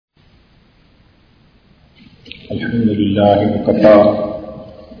الحمد لله وكفى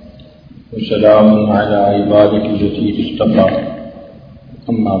وسلام على عباده الذين اصطفى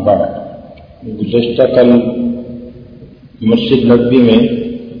اما بعد. گزشتہ کل مسجد نبوی میں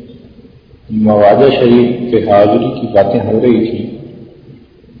موعظہ شریف پہ حاضری کی باتیں ہو رہی تھی.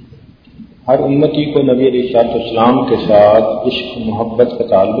 ہر امتی کو نبی علیہ السلام کے ساتھ عشق محبت کا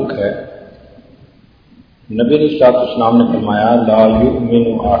تعلق ہے. نبی علیہ السلام نے فرمایا لا یؤمن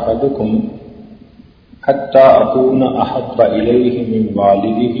احدکم حتی اکون احب الیہ من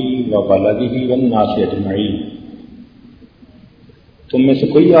والدہ وولدہ والناس اجمعین. تم میں سے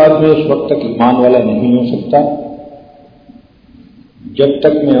کوئی آدمی اس وقت تک ایمان والا نہیں ہو سکتا جب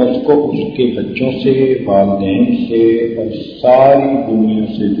تک میں اس کو اس کے بچوں سے، والدین سے اور ساری دنیا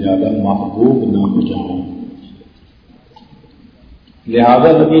سے زیادہ محبوب نہ ہو جاؤں. لہذا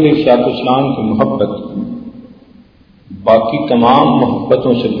نبی علیہ السلام کی محبت باقی تمام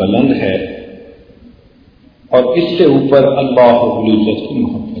محبتوں سے بلند ہے اور اس سے اوپر اللہ رب العزت کی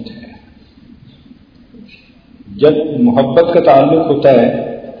محبت ہے. جب محبت کا تعلق ہوتا ہے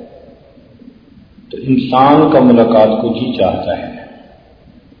تو انسان کا ملاقات کو جی چاہتا ہے.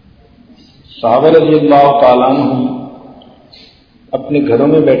 صحابہ رضی اللہ تعالیٰ عنہ اپنے گھروں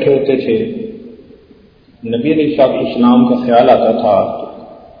میں بیٹھے ہوتے تھے، نبی علیہ السلام کا خیال آتا تھا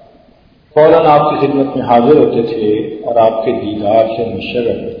فوراً آپ کی خدمت میں حاضر ہوتے تھے اور آپ کے دیدار سے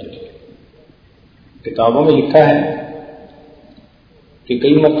مشرف ہوتے تھے. کتابوں میں لکھا ہے کہ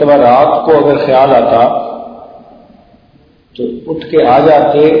کئی مرتبہ رات کو اگر خیال آتا تو اٹھ کے آ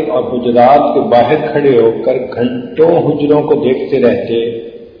جاتے اور حجرات کے باہر کھڑے ہو کر گھنٹوں حجروں کو دیکھتے رہتے.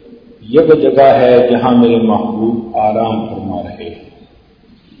 یہ وہ جگہ ہے جہاں میرے محبوب آرام فرما رہے ہیں.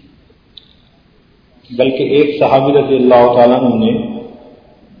 بلکہ ایک صحابی رضی اللہ تعالیٰ عنہ نے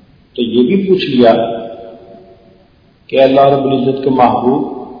تو یہ بھی پوچھ لیا کہ اللہ رب العزت کے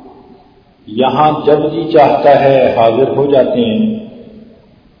محبوب یہاں جب جی چاہتا ہے حاضر ہو جاتے ہیں،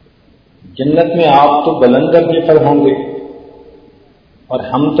 جنت میں آپ تو بلند درجے پر ہوں گے اور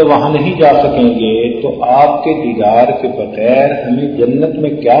ہم تو وہاں نہیں جا سکیں گے، تو آپ کے دیدار کے بغیر ہمیں جنت میں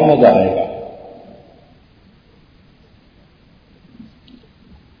کیا مزہ آئے گا؟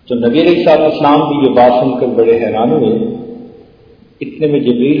 تو نبی علیہ السلام بھی یہ بات سن کر بڑے حیران ہوئے. اتنے میں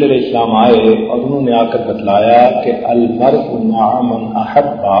جبریل علیہ السلام آئے اور انہوں نے آ کر بتلایا کہ المرء مع من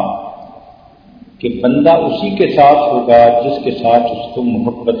احب، کہ بندہ اسی کے ساتھ ہوگا جس کے ساتھ اس کو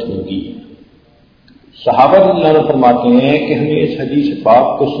محبت ہوگی. صحابہ رضی اللہ عنہ فرماتے ہیں کہ ہمیں اس حدیث پاک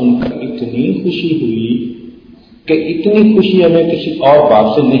کو سن کر اتنی خوشی ہوئی کہ اتنی خوشی ہمیں کسی اور بات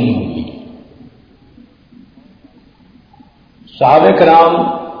سے نہیں ہوئی. صحابہ کرام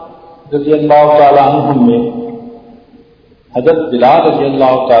رضی اللہ تعالیٰ عنہم میں حضرت بلال رضی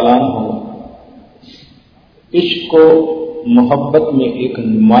اللہ تعالیٰ عنہ عشق کو محبت میں ایک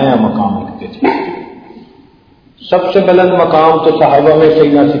نمایاں مقام رکھتے تھے. سب سے بلند مقام تو صحابہ میں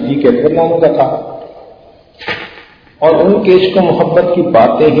سیدنا صدیق اکبر ناموں کا تھا اور ان کے عشق و محبت کی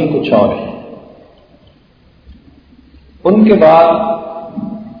باتیں ہی کچھ اور ہیں. ان کے بعد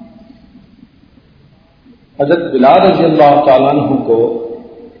حضرت بلال رضی اللہ تعالیٰ عنہ کو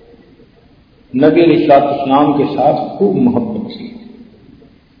نبی علیہ السلام کے ساتھ خوب محبت تھی.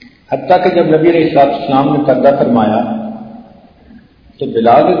 حتیٰ کہ جب نبی علیہ السلام نے پردہ فرمایا تو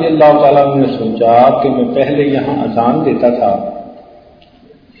بلال رضی اللہ تعالیٰ عنہ نے سوچا کہ میں پہلے یہاں اذان دیتا تھا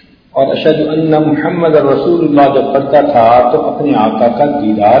اور اشہد ان محمد رسول اللہ جب پڑھتا تھا تو اپنے آقا کا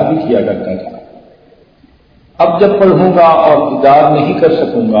دیدار بھی کیا کرتا تھا. اب جب پڑھوں گا اور دیدار نہیں کر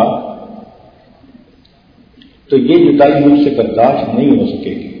سکوں گا تو یہ جدائی مجھ سے برداشت نہیں ہو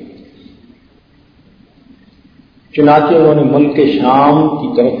سکے گی. چنانچہ انہوں نے ملک شام کی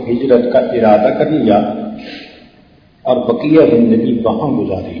طرف ہجرت کا ارادہ کر لیا اور بقیہ زندگی وہاں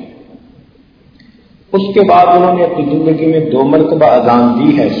گزاری. اس کے بعد انہوں نے اپنی زندگی میں 2 مرتبہ اذان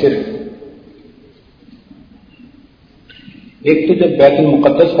دی ہے صرف. ایک تو جب بیت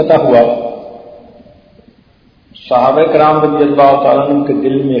المقدس فتح ہوا، صحابہ کرام رضی اللہ تعالیٰ عنہ کے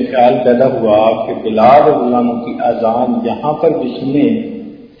دل میں خیال پیدا ہوا کہ بلال رضی اللہ عنہ کی اذان یہاں پر بھی سنیں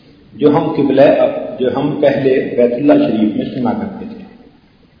جو ہم پہلے بیت اللہ شریف میں سنا کرتے تھے.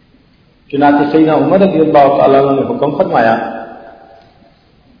 چنانچہ سیدنا عمر رضی اللہ تعالیٰ عنہ نے حکم فرمایا.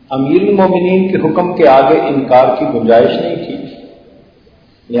 امیر المومنین کے حکم کے آگے انکار کی گنجائش نہیں تھی،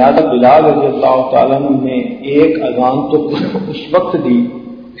 لہذا بلال رضی اللہ تعالیٰ عنہ نے ایک اذان تو اس وقت دی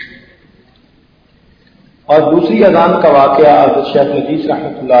اور دوسری اذان کا واقعہ حضرت شیخ الحدیث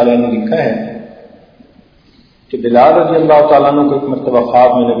رحمۃ اللہ علیہ نے لکھا ہے کہ بلال رضی اللہ تعالیٰ عنہ کو ایک مرتبہ خواب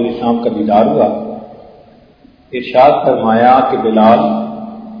میں نبی اسلام کا دیدار ہوا. ارشاد فرمایا کہ بلال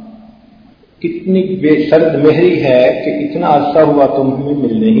کتنی بے سرد مہری ہے کہ اتنا عرصہ ہوا تم ہمیں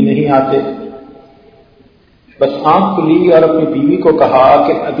ملنے ہی نہیں آتے. بس آنکھ کھلی اور اپنی بیوی کو کہا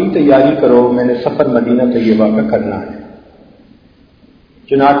کہ ابھی تیاری کرو، میں نے سفر مدینہ طیبہ کا کرنا ہے۔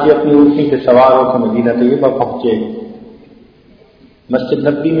 چنانچہ اپنی اونٹنی پہ سوار ہو کر مدینہ طیبہ پہنچے، مسجد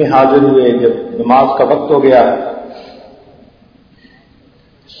نبوی میں حاضر ہوئے۔ جب نماز کا وقت ہو گیا،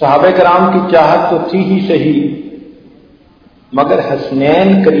 صحابہ کرام کی چاہت تو تھی ہی صحیح، مگر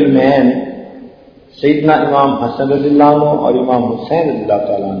حسنین کریمین سیدنا امام حسن رضی اللہ عنہ اور امام حسین رضی اللہ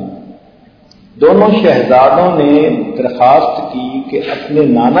تعالیٰ عنہ دونوں شہزادوں نے درخواست کی کہ اپنے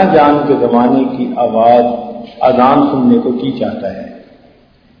نانا جان کے زمانے کی آواز اذان سننے کو جی چاہتا ہے۔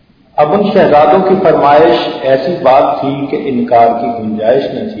 اب ان شہزادوں کی فرمائش ایسی بات تھی کہ انکار کی گنجائش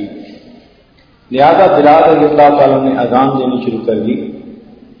نہ تھی، لہذا بلال رضی اللہ تعالیٰ نے اذان دینی شروع کر دی۔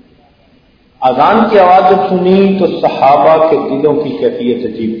 اذان کی آواز جب سنی تو صحابہ کے دلوں کی کیفیت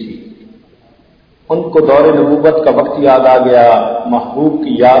عجیب تھی۔ ان کو دور نبوت کا وقت یاد آ گیا، محبوب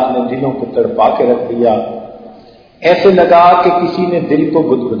کی یاد نے دلوں کو تڑپا کے رکھ دیا، ایسے لگا کہ کسی نے دل کو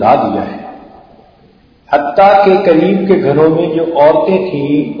گدگدا دیا ہے۔ حتیٰ کہ قریب کے گھروں میں جو عورتیں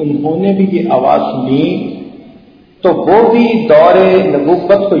تھیں انہوں نے بھی یہ آواز سنی تو وہ بھی دور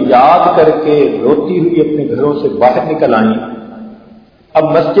نبوت کو یاد کر کے روتی ہوئی اپنے گھروں سے باہر نکل آئیں۔ اب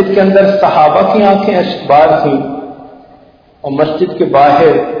مسجد کے اندر صحابہ کی آنکھیں اشکبار تھیں اور مسجد کے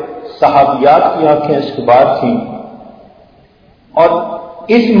باہر صحابیات کی آنکھیں اشکبار تھیں، اور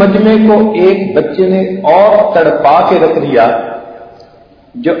اس مجمع کو ایک بچے نے اور تڑپا کے رکھ دیا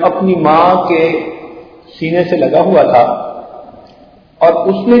جو اپنی ماں کے سینے سے لگا ہوا تھا، اور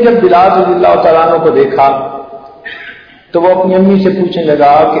اس نے جب بلال رضی اللہ تعالیٰ عنہ کو دیکھا تو وہ اپنی امی سے پوچھنے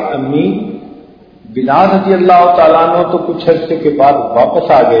لگا کہ امی، بلال رضی اللہ تعالیٰ عنہ تو کچھ عرصے کے بعد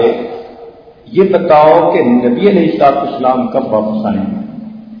واپس آ گئے، یہ بتاؤ کہ نبی علیہ السلام کب واپس آئیں گے؟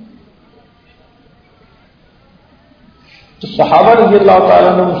 تو صحابہ رضی اللہ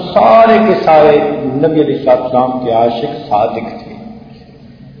تعالیٰ عنہ سارے کے سارے نبی علیہ السلام کے عاشق صادق تھے۔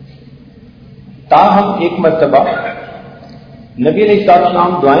 تاہم ایک مرتبہ نبی علیہ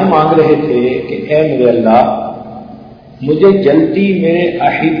السلام دعائیں مانگ رہے تھے کہ اے میرے اللہ، مجھے جلدی میرے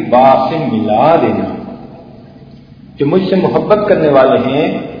احبا سے ملا دینا، جو مجھ سے محبت کرنے والے ہیں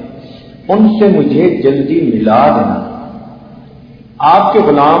ان سے مجھے جلدی ملا دینا۔ آپ کے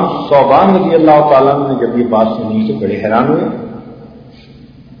غلام ثوبان رضی اللہ تعالیٰ نے جب یہ بات سنی تو بڑے حیران ہوئے،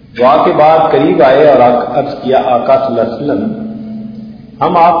 دعا کے بعد قریب آئے اور عرض کیا آقا صلی اللہ علیہ وسلم،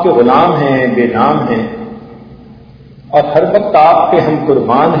 ہم آپ کے غلام ہیں، بے نام ہیں، اور ہر وقت آپ پہ ہم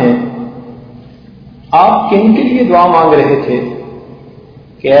قربان ہیں، آپ کن کے لیے دعا مانگ رہے تھے؟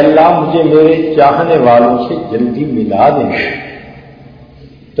 کہ اللہ مجھے میرے چاہنے والوں سے جلدی ملا دیں۔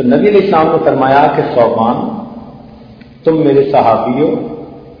 تو نبی علیہ السلام نے فرمایا کہ ثوبان، تم میرے صحابی ہو،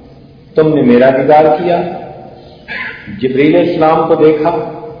 تم نے میرا دیدار کیا، جبریل علیہ السلام کو دیکھا،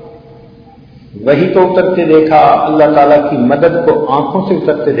 وہی کو اترتے دیکھا، اللہ تعالیٰ کی مدد کو آنکھوں سے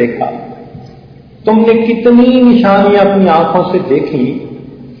اترتے دیکھا، تم نے کتنی نشانیاں اپنی آنکھوں سے دیکھی،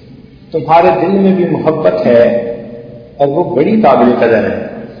 تمہارے دل میں بھی محبت ہے اور وہ بڑی قابل قدر ہے،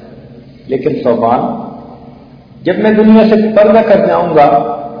 لیکن ثوبان، جب میں دنیا سے پردہ کر جاؤں گا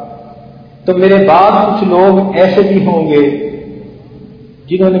تو میرے بعد کچھ لوگ ایسے بھی ہوں گے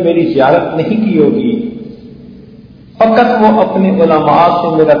جنہوں نے میری زیارت نہیں کی ہوگی، فقط وہ اپنے علماء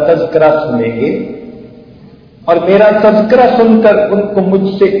سے میرا تذکرہ سنیں گے، اور میرا تذکرہ سن کر ان کو مجھ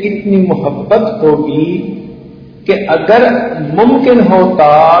سے اتنی محبت ہوگی کہ اگر ممکن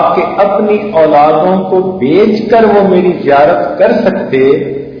ہوتا کہ اپنی اولادوں کو بیچ کر وہ میری زیارت کر سکتے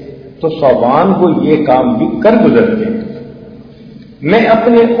تو ثوبان وہ یہ کام بھی کر گزرتے۔ میں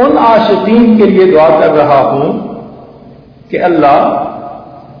اپنے ان عاشقین کے لیے دعا کر رہا ہوں کہ اللہ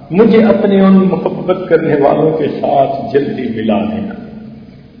مجھے اپنے ان محبت کرنے والوں کے ساتھ جلدی ملا دینا۔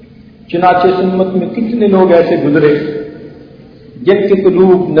 چنانچہ اس امت میں کتنے لوگ ایسے گزرے جن کے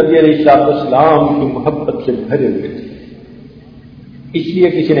قلوب نبی علیہ السلام کی محبت سے بھرے ہوئے تھے۔ اس لیے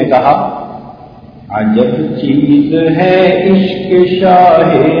کسی نے کہا عجب چیز ہے عشق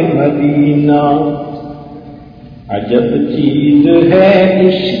شاہ مدینہ، عجب چیز ہے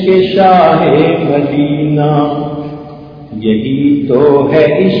عشق شاہ مدینہ، یہی تو ہے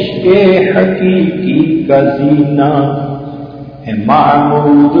عشق حقیقی کا زینہ، ہے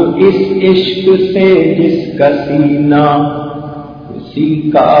معمور اس عشق سے جس کا سینہ، اسی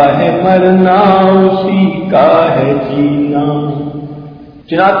کا ہے مرنا اسی کا ہے جینا۔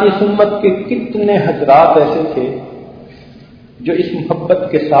 چنانچہ اس امت کے کتنے حضرات ایسے تھے جو اس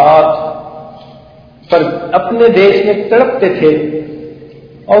محبت کے ساتھ پر اپنے دیش میں تڑپتے تھے،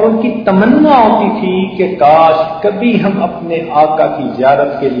 اور ان کی تمنا ہوتی تھی کہ کاش کبھی ہم اپنے آقا کی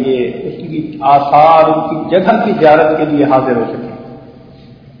زیارت کے لیے، اس کی آثار، ان کی جگہ کی زیارت کے لیے حاضر ہو سکیں۔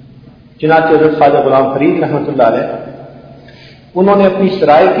 چنانچہ حضرت خواجہ غلام فرید رحمۃ اللہ علیہ انہوں نے اپنی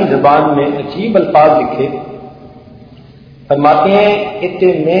سرائکی زبان میں عجیب الفاظ لکھے. فرماتے ہیں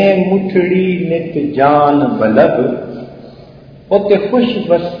اتے میں مٹھڑی نت جان بلب اتے خوش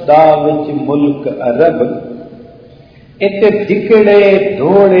بستا وچ ملک عرب اتے دکڑے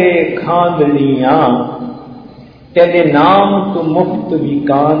دھوڑے کھاندڑیاں تیرے نام تو مفت بھی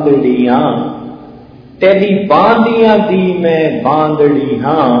کاندڑیاں تیری باندیاں دی میں باندڑی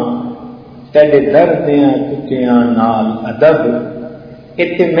ہاں تیرے دردیاں کتیاں نال ادب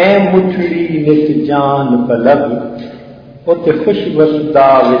اتے میں مٹھڑی نت جان بلب اتے خوش بستا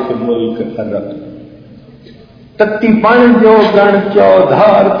وچ ملک عرب تتی بن جو گن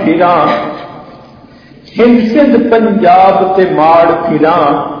چودھار پھراں ہند سندھ پنجاب تے ماڑ پھراں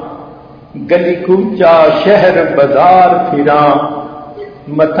گلی کوچا شہر بازار پھراں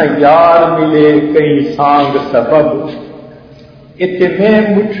متھا یار ملے کئی سانگ سبب اتے میں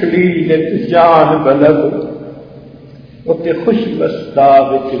مٹھڑی نت جان بلب اتے خوش بستا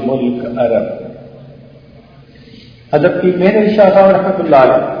وچ ملک عرب. حضرت کی مہر شاہ صاحب رحمۃ اللہ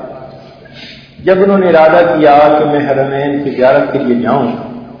علیہ جب انہوں نے ارادہ کیا کہ میں حرمین کی زیارت کے لیے جاؤں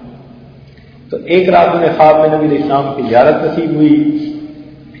تو ایک رات انہیں خواب میں نبی علیہ السلام کی زیارت نصیب ہوئی.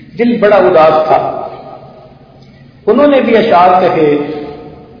 دل بڑا اداس تھا. انہوں نے بھی اشعار کہے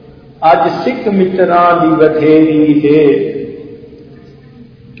اج سکھ متراں دی بدھیری ہے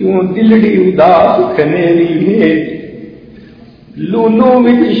کیوں دلڑی اداس کھنیری ہے لولو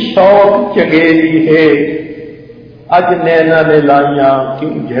وچ شوق چنگیری ہے اج نینا نے لائیاں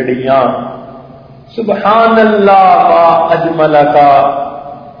کیوں جھڑیاں سبحان اللہ ما اجملکا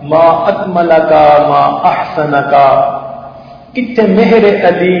ما اکملکا ما احسنکا کتھے مہر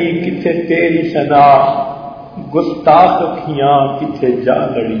علی کتھے تیری ثنا گستاخ کھیاں کتھے جا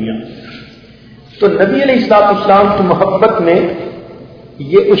لڑیاں. تو نبی علیہ السلام کی محبت میں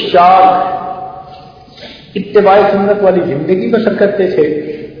یہ اشاعت اتباع سنت والی زندگی بسر کرتے تھے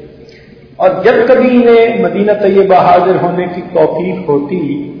اور جب کبھی انہیں مدینہ طیبہ حاضر ہونے کی توفیق ہوتی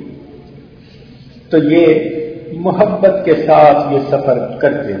تو یہ محبت کے ساتھ یہ سفر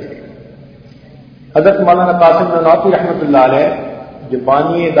کرتے تھے. حضرت مولانا قاسم نانوتوی رحمۃ اللہ علیہ جو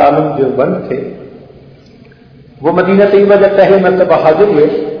بانی دارالعلوم دیوبند تھے وہ مدینہ طیبہ جب پہلے مرتبہ حاضر ہوئے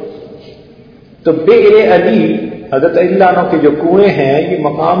تو بئر علی حضرت علی عنہ کے جو کنویں ہیں یہ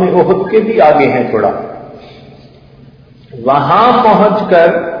مقام احد کے بھی آگے ہیں تھوڑا. وہاں پہنچ کر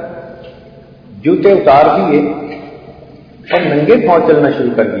جوتے اتار دیے اور ننگے پاؤں چلنا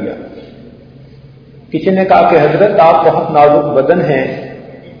شروع کر دیا. کسی نے کہا کہ حضرت آپ بہت نازک بدن ہیں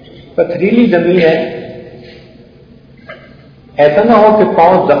پتھریلی زمین ہے ایسا نہ ہو کہ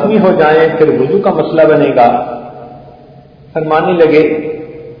پاؤں زخمی ہو جائیں پھر وضو کا مسئلہ بنے گا. فرمانے لگے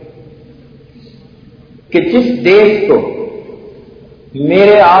کہ جس دیش کو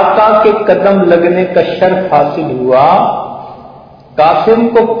میرے آقا کے قدم لگنے کا شرف حاصل ہوا قاسم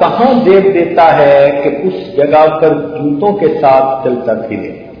کو کہاں دیکھ دیتا ہے کہ اس جگہ پر جوتوں کے ساتھ چلتا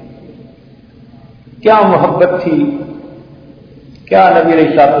پھرے. کیا محبت تھی, کیا نبی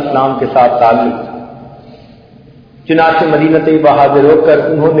علیہ السلام کے ساتھ تعلق تھا. چنانچہ مدینہ طیبہ حاضر ہو کر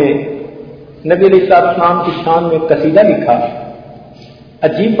انہوں نے نبی علیہ السلام کی شان میں قصیدہ لکھا.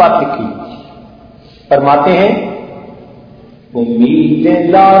 عجیب بات لکھی. فرماتے ہیں امیدیں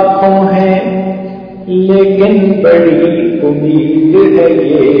لاکھوں ہیں لیکن بڑی امید ہے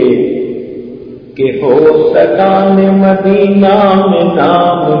یہ کہ ہو سکان مدینہ میں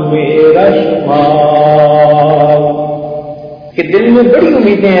نام میرا شمار. کہ دل میں بڑی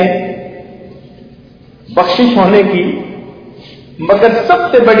امیدیں ہیں بخشش ہونے کی, مگر سب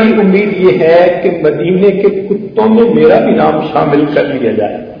سے بڑی امید یہ ہے کہ مدینے کے کتوں میں میرا بھی نام شامل کر لیا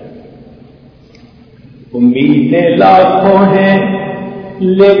جائے. امیدیں لاکھوں ہیں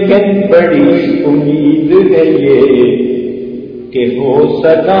لیکن بڑی امید ہے یہ کہ ہو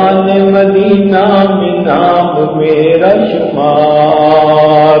سکان مدینہ میں نام میرا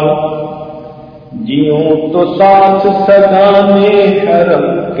شمار. جیوں تو ساتھ سگانے حرم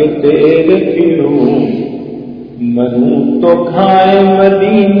کے تیرے پھروں منوں تو کھائے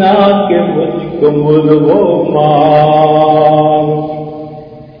مدینہ کے مجھ کو ملو مار.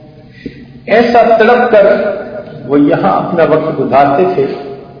 ایسا تڑپ کر وہ یہاں اپنا وقت گزارتے تھے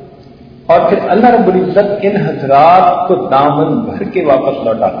اور پھر اللہ رب العزت ان حضرات کو دامن بھر کے واپس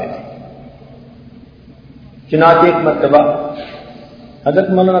لوٹاتے تھے. چنانچہ ایک مرتبہ حضرت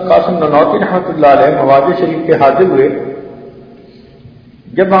مولانا قاسم نانوتوی رحمۃ اللہ علیہ مواضع شریف کے حاضر ہوئے.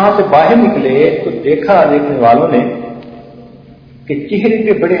 جب وہاں سے باہر نکلے تو دیکھا دیکھنے والوں نے کہ چہرے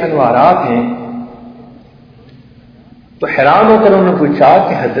پہ بڑے انوارات ہیں. تو حیران ہو کر انہوں نے پوچھا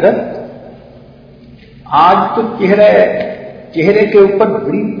کہ حضرت آج تو چہرہ چہرے کے اوپر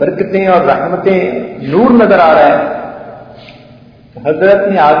بڑی برکتیں اور رحمتیں، نور نظر آ رہا ہے. حضرت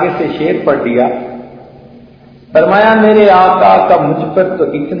نے آگے سے شعر پڑھ دیا، فرمایا میرے آقا کا مجھ پر تو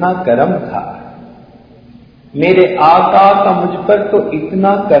اتنا کرم تھا، میرے آقا کا مجھ پر تو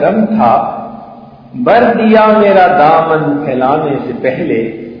اتنا کرم تھا، بر دیا میرا دامن پھیلانے سے پہلے.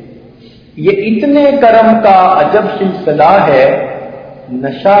 یہ اتنے کرم کا عجب سلسلہ ہے،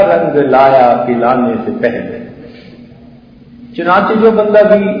 نشہ رنگ لایا پلانے سے پہلے. چنانچہ جو بندہ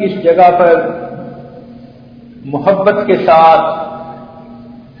بھی اس جگہ پر محبت کے ساتھ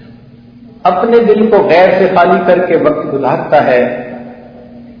اپنے دل کو غیر سے خالی کر کے وقت گزارتا ہے،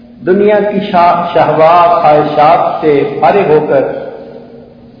 دنیا کی شہوات خواہشات سے فارغ ہو کر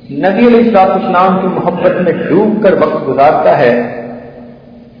نبی علیہ السلام کی محبت میں ڈوب کر وقت گزارتا ہے،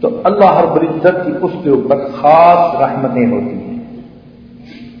 تو اللہ رب العزت کی اس کے اوپر خاص رحمتیں ہوتی ہیں.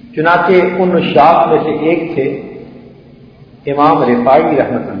 چنانچہ ان شاخ میں سے ایک تھے امام رفاعی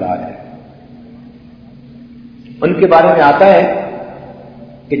رحمۃ اللہ علیہ. ان کے بارے میں آتا ہے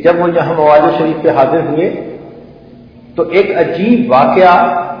کہ جب وہ یہاں مواضع شریف پہ حاضر ہوئے تو ایک عجیب واقعہ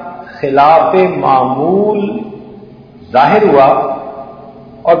خلاف معمول ظاہر ہوا،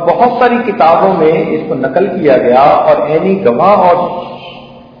 اور بہت ساری کتابوں میں اس کو نقل کیا گیا اور عینی گواہ اور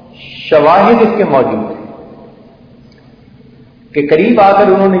شواہد اس کے موجود ہیں کہ قریب آ کر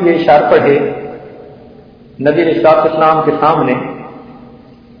انہوں نے یہ اشعار پڑھے نبی علیہ السلام کے سامنے،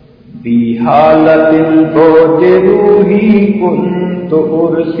 بی حالت البوج روحی کنت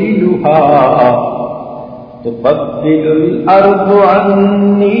ارسلها تقبل الارض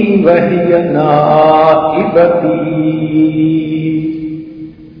عنی وہی نائبتی.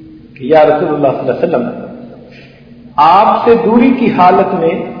 کہ یا رسول اللہ صلی اللہ علیہ وسلم، آپ سے دوری کی حالت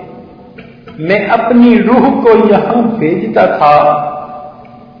میں اپنی روح کو یہاں بھیجتا تھا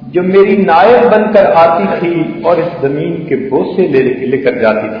جو میری نائب بن کر آتی تھی اور اس زمین کے بوسے لے کر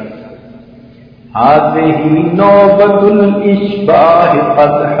جاتی تھی. هذه نوبة الإشباح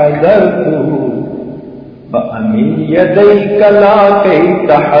قد حذرت فأمن يديك لا كي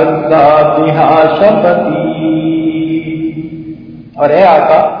تحظى بها شفتي. اور اے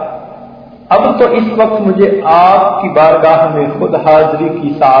آقا، اب تو اس وقت مجھے آپ کی بارگاہ میں خود حاضری کی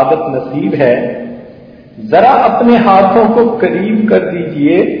سعادت نصیب ہے، ذرا اپنے ہاتھوں کو قریب کر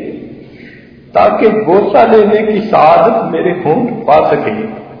دیجئے تاکہ بوسہ لینے کی سعادت میرے ہونٹ پا سکے.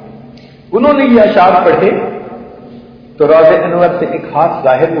 انہوں نے یہ اشعار پڑھے تو روض انور سے ایک ہاتھ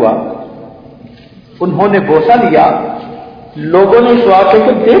ظاہر ہوا، انہوں نے بوسہ لیا، لوگوں نے اس واقعے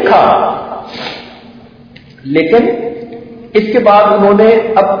کو دیکھا، لیکن اس کے بعد انہوں نے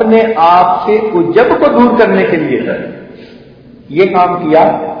اپنے آپ سے عجب کو دور کرنے کے لیے یہ کام کیا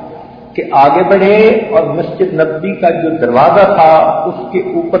کہ آگے بڑھے اور مسجد نبوی کا جو دروازہ تھا اس کے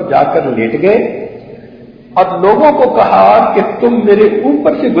اوپر جا کر لیٹ گئے اور لوگوں کو کہا کہ تم میرے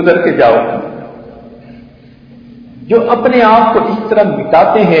اوپر سے گزر کے جاؤ. جو اپنے آپ کو اس طرح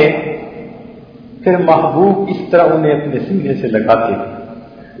مٹاتے ہیں پھر محبوب اس طرح انہیں اپنے سینے سے لگاتے ہیں.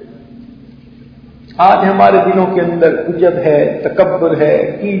 آج ہمارے دلوں کے اندر عجب ہے، تکبر ہے،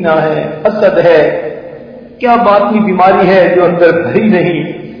 کینہ ہے، حسد ہے، کیا باطنی بیماری ہے جو اندر بھری نہیں،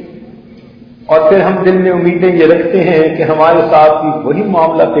 اور پھر ہم دل میں امیدیں یہ رکھتے ہیں کہ ہمارے ساتھ بھی وہی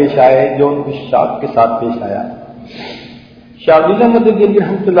معاملہ پیش آئے جو ان کی شاخ کے ساتھ پیش آیا. شاہ ولی احمد گنجی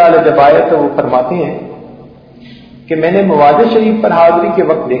رحمۃ اللہ علیہ جب آئے تو وہ فرماتے ہیں کہ میں نے مواضع شریف پر حاضری کے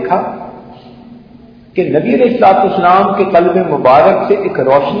وقت دیکھا کہ نبی علیہ السلام کے قلب مبارک سے ایک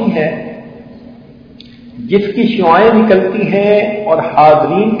روشنی ہے جس کی شعائیں نکلتی ہیں اور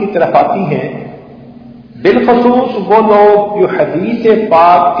حاضرین کی طرف آتی ہیں، بالخصوص وہ لوگ جو حدیث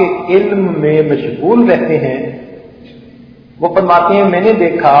پاک کے علم میں مشغول رہتے ہیں. وہ فرماتے ہیں میں نے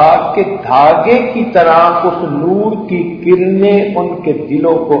دیکھا کہ دھاگے کی طرح اس نور کی کرنیں ان کے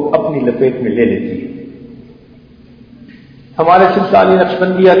دلوں کو اپنی لپیٹ میں لے لیتی ہیں. ہمارے سلسلہ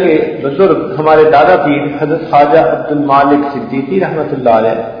نقشبندیہ کے بزرگ ہمارے دادا پیر حضرت خواجہ عبد المالک صدیقی رحمۃ اللہ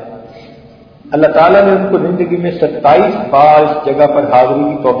علیہ، اللہ تعالیٰ نے ان کو زندگی میں 27 بار اس جگہ پر حاضری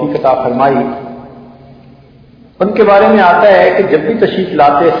کی توفیق عطا فرمائی. ان کے بارے میں آتا ہے کہ جب بھی تشریف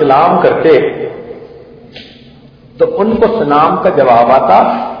لاتے سلام کرتے تو ان کو سلام کا جواب آتا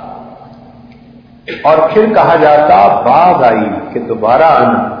اور پھر کہا جاتا باز آئی کہ دوبارہ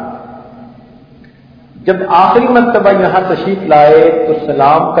آنا. جب آخری مرتبہ یہاں تشریف لائے تو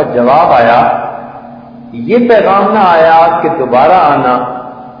سلام کا جواب آیا، یہ پیغام نہ آیا کہ دوبارہ آنا.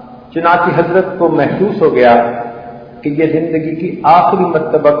 چنانچہ حضرت کو محسوس ہو گیا کہ یہ زندگی کی آخری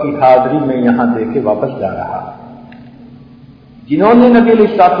مرتبہ کی حاضری میں یہاں دے کے واپس جا رہا. جنہوں نے نبی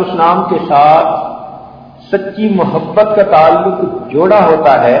علیہ السلام کے ساتھ سچی محبت کا تعلق جوڑا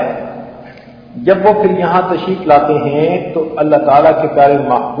ہوتا ہے جب وہ پھر یہاں تشریف لاتے ہیں تو اللہ تعالیٰ کے پیارے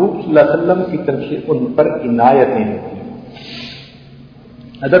محبوب صلی اللہ علیہ وسلم کی طرف سے ان پر عنایتیں ہوتی ہیں۔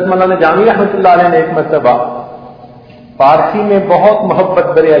 حضرت مولانا جامی رحمۃ اللہ علیہ نے ایک مرتبہ فارسی میں بہت محبت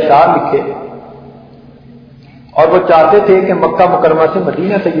بھرے اشعار لکھے، اور وہ چاہتے تھے کہ مکہ مکرمہ سے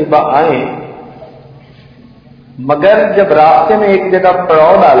مدینہ طیبہ آئیں، مگر جب راستے میں ایک جگہ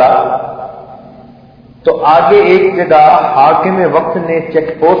پڑاؤ ڈالا تو آگے ایک جگہ حاکم وقت نے چیک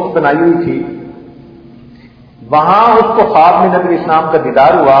پوسٹ بنائی ہوئی تھی، وہاں اس کو خواب میں نبی اسلام کا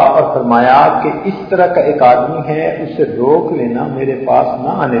دیدار ہوا اور فرمایا کہ اس طرح کا ایک آدمی ہے، اسے روک لینا، میرے پاس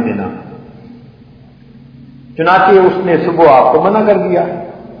نہ آنے دینا۔ چنانچہ اس نے صبح آپ کو منع کر دیا،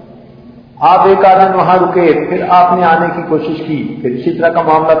 آپ ایک آدمی وہاں رکے، پھر آپ نے آنے کی کوشش کی، پھر اسی طرح کا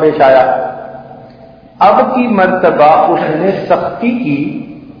معاملہ پیش آیا۔ اب کی مرتبہ اس نے سختی کی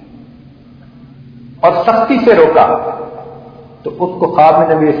اور سختی سے روکا تو اس کو خواب میں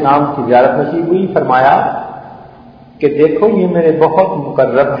نبی اسلام کی زیارت نصیب ہوئی، فرمایا کہ دیکھو یہ میرے بہت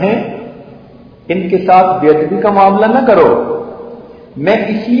مقرب ہیں، ان کے ساتھ بے ادبی کا معاملہ نہ کرو، میں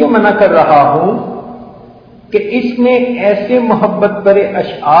اس لیے منع کر رہا ہوں کہ اس نے ایسے محبت بھرے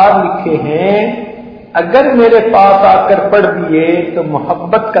اشعار لکھے ہیں، اگر میرے پاس آ کر پڑھ دیے تو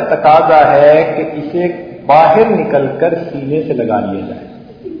محبت کا تقاضا ہے کہ اسے باہر نکل کر سینے سے لگا لیا جائے،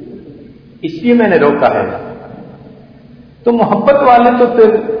 اس لیے میں نے روکا ہے۔ تو محبت والے تو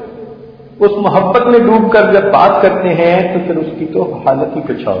پھر اس محبت میں ڈوب کر جب بات کرتے ہیں تو پھر اس کی تو حالت ہی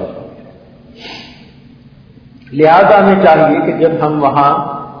کچھ اور ہے۔ لہذا ہمیں چاہیے کہ جب ہم وہاں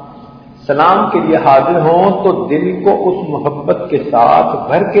سلام کے لیے حاضر ہوں تو دل کو اس محبت کے ساتھ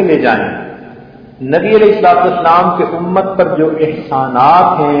بھر کے لے جائیں۔ نبی علیہ السلام کے امت پر جو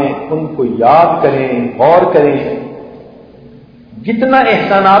احسانات ہیں ان کو یاد کریں، غور کریں۔ جتنا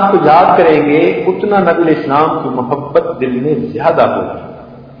احسانات کو یاد کریں گے اتنا نبی علیہ السلام کی محبت دل میں زیادہ ہوگی۔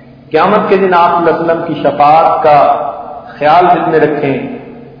 قیامت کے دن آپ صلی اللہ علیہ وسلم کی شفاعت کا خیال دل میں رکھیں،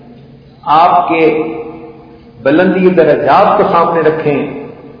 آپ کے بلندی درجات کو سامنے رکھیں،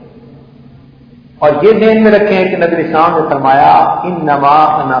 اور یہ ذہن میں رکھیں کہ نبی اسلام نے فرمایا انما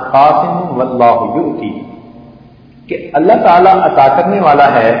انا قاسم واللہ یؤتی، کہ اللہ تعالیٰ عطا کرنے والا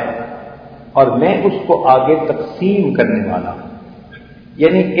ہے اور میں اس کو آگے تقسیم کرنے والا ہوں۔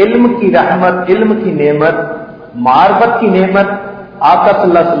 یعنی علم کی رحمت، علم کی نعمت، معرفت کی نعمت آقا صلی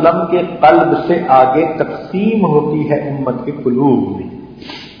اللہ علیہ وسلم کے قلب سے آگے تقسیم ہوتی ہے امت کے قلوب میں۔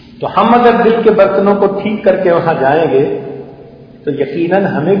 تو ہم اگر دل کے برتنوں کو ٹھیک کر کے وہاں جائیں گے تو یقیناً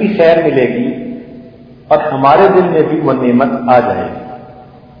ہمیں بھی خیر ملے گی اور ہمارے دل میں بھی وہ نعمت آ جائے گی۔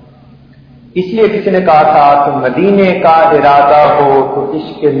 اس لیے کسی نے کہا تھا کہ مدینے کا ارادہ ہو تو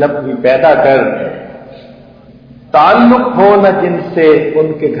عشق نبوی پیدا کر، تعلق ہو نہ جن سے ان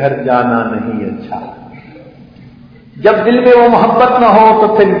کے گھر جانا نہیں اچھا۔ جب دل میں وہ محبت نہ ہو تو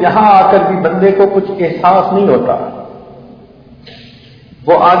پھر یہاں آ کر بھی بندے کو کچھ احساس نہیں ہوتا،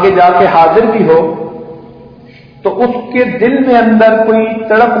 وہ آگے جا کے حاضر بھی ہو تو اس کے دل میں اندر کوئی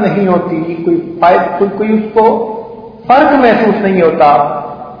تڑپ نہیں ہوتی، کوئی اس کو فرق محسوس نہیں ہوتا۔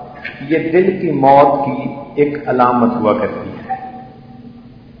 یہ دل کی موت کی ایک علامت ہوا کرتی ہے۔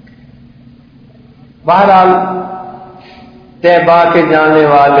 بہرحال طیبہ کے جانے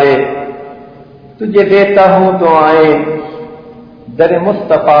والے تجھے دیتا ہوں دعائیں، در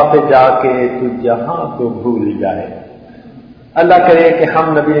مصطفیٰ پہ جا کے تو جہاں کو بھول جائے۔ اللہ کرے کہ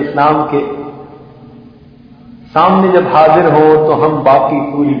ہم نبی اسلام کے سامنے جب حاضر ہو تو ہم باقی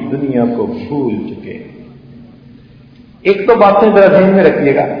پوری دنیا کو بھول چکے۔ ایک تو باتیں ذرا ذہن میں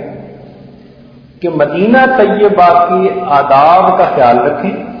رکھیے گا کہ مدینہ طیبہ کی آداب کا خیال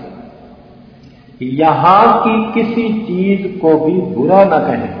رکھیں، یہاں کی کسی چیز کو بھی برا نہ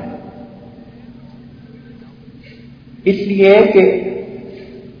کہیں، اس لیے کہ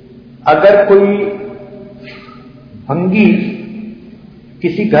اگر کوئی بھنگی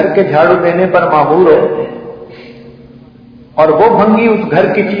کسی گھر کے جھاڑو دینے پر مامور ہو اور وہ بھنگی اس گھر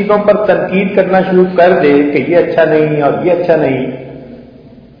کی چیزوں پر تنقید کرنا شروع کر دے کہ یہ اچھا نہیں اور یہ اچھا نہیں،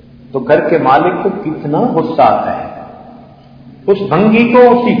 تو گھر کے مالک کو کتنا غصہ آتا ہے۔ اس بھنگی کو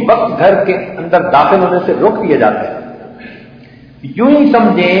اسی وقت گھر کے اندر داخل ہونے سے روک دیا جاتا ہے۔ یوں ہی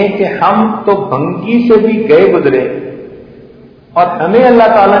سمجھیں کہ ہم تو بھنگی سے بھی گئے گزرے اور ہمیں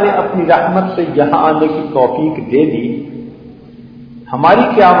اللہ تعالیٰ نے اپنی رحمت سے یہاں آنے کی توفیق دے دی، ہماری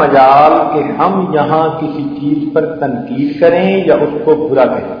کیا مجال کہ ہم یہاں کسی چیز پر تنقید کریں یا اس کو برا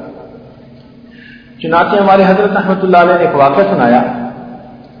کہیں۔ چنانچہ ہمارے حضرت رحمۃ اللہ علیہ نے ایک واقعہ سنایا،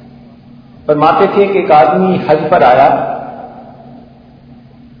 فرماتے تھے کہ ایک آدمی حج پر آیا،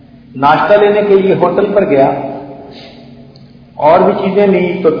 ناشتہ لینے کے لیے ہوٹل پر گیا، اور بھی چیزیں لی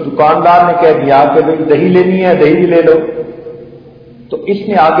تو دکاندار نے کہہ دیا کہ بھائی دہی لینی ہے دہی بھی لے لو۔ تو اس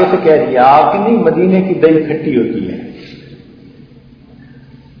نے آگے سے کہہ دیا کہ نہیں، مدینے کی دہی کھٹی ہوتی ہے.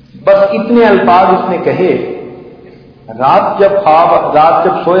 بس اتنے الفاظ اس نے کہے. رات جب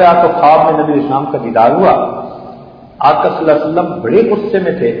سویا تو خواب میں نبی اسلام کا دیدار ہوا. آقا صلی اللہ علیہ وسلم بڑے غصے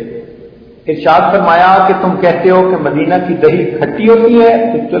میں تھے. ارشاد فرمایا کہ تم کہتے ہو کہ مدینہ کی دہی کھٹی ہوتی ہے،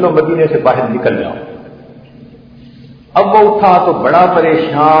 تو چلو مدینے سے باہر نکل جاؤ. اب وہ اٹھا تو بڑا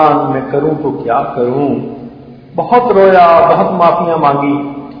پریشان، میں کروں تو کیا کروں. بہت رویا، بہت معافیاں مانگی.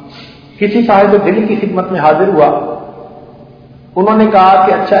 کسی صاحب دل کی خدمت میں حاضر ہوا. انہوں نے کہا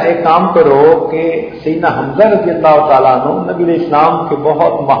کہ اچھا ایک کام کرو کہ سیدنا حمزہ رضی اللہ تعالیٰ عنہ نبی علیہ السلام کے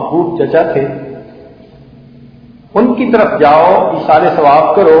بہت محبوب چچا تھے، ان کی طرف جاؤ، اشارے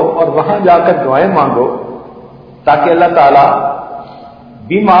ثواب کرو اور وہاں جا کر دعائیں مانگو تاکہ اللہ تعالیٰ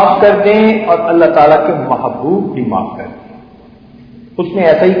بھی معاف کر دیں اور اللہ تعالیٰ کے محبوب بھی معاف کر دیں. اس نے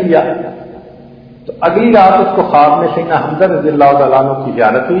ایسا ہی کیا. تو اگلی رات اس کو خواب میں سیدنا حمزہ رضی اللہ تعالیٰ عنہ کی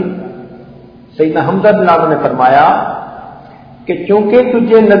زیارت ہوئی. سیدنا حمزہ رضی اللہ عنہ نے فرمایا کہ چونکہ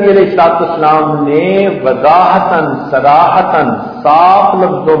تجھے نبی علیہ السلام نے وضاحتاً صراحتاً صاف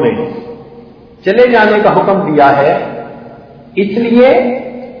لفظوں میں چلے جانے کا حکم دیا ہے، اس لیے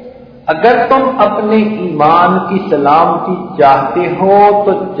اگر تم اپنے ایمان کی سلامتی چاہتے ہو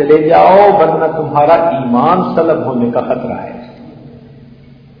تو چلے جاؤ، ورنہ تمہارا ایمان سلب ہونے کا خطرہ ہے.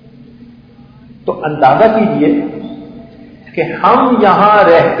 تو اندازہ کیجئے کہ ہم یہاں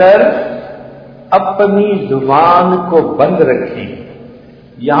رہ کر اپنی زبان کو بند رکھیں،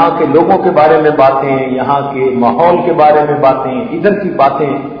 یہاں کے لوگوں کے بارے میں باتیں، یہاں کے ماحول کے بارے میں باتیں، ادھر کی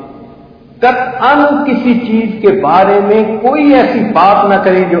باتیں، قطعاً کسی چیز کے بارے میں کوئی ایسی بات نہ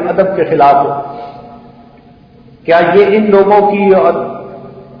کریں جو ادب کے خلاف ہو. کیا یہ ان لوگوں کی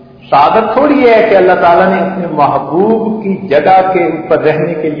سعادت تھوڑی ہے کہ اللہ تعالیٰ نے اپنے محبوب کی جگہ کے اوپر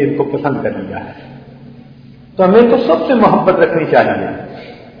رہنے کے لیے ان کو پسند کر لیا ہے؟ تو ہمیں تو سب سے محبت رکھنی چاہیے.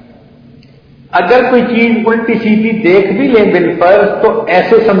 اگر کوئی چیز الٹی سیدھی دیکھ بھی لیں دل پر تو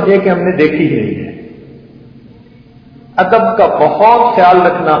ایسے سمجھے کہ ہم نے دیکھی ہی نہیں ہے. ادب کا بہت خیال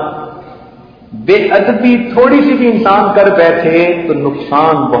رکھنا. بے ادبی تھوڑی سی بھی انسان کر بیٹھے تو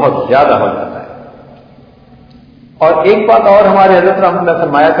نقصان بہت زیادہ ہو جاتا ہے. اور ایک بات اور ہمارے حضرت رحمۃ اللہ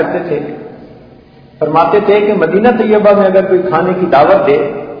فرمایا کرتے تھے، فرماتے تھے کہ مدینہ طیبہ میں اگر کوئی کھانے کی دعوت دے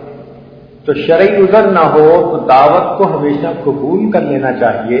تو شرعی عذر نہ ہو تو دعوت کو ہمیشہ قبول کر لینا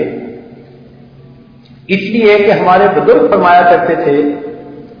چاہیے. اس لیے کہ ہمارے بزرگ فرمایا کرتے تھے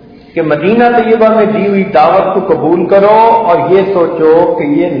کہ مدینہ طیبہ میں دی ہوئی دعوت کو قبول کرو اور یہ سوچو کہ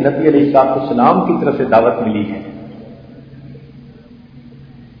یہ نبی علیہ السلام کی طرف سے دعوت ملی ہے.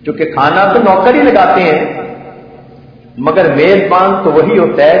 چونکہ کھانا تو نوکر ہی لگاتے ہیں، مگر میزبان تو وہی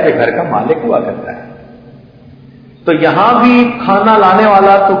ہوتا ہے جو گھر کا مالک ہوا کرتا ہے. تو یہاں بھی کھانا لانے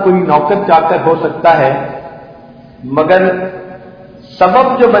والا تو کوئی نوکر چاکر ہو سکتا ہے، مگر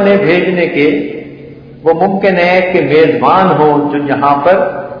سبب جو بنے بھیجنے کے وہ ممکن ہے کہ میزبان ہو جو یہاں پر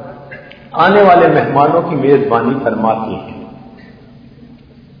آنے والے مہمانوں کی میزبانی فرماتے ہیں.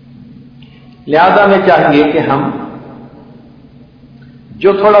 لہذا میں چاہیے کہ ہم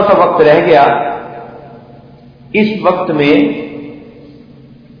جو تھوڑا سا وقت رہ گیا اس وقت میں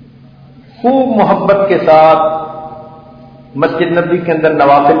خوب محبت کے ساتھ مسجد نبوی کے اندر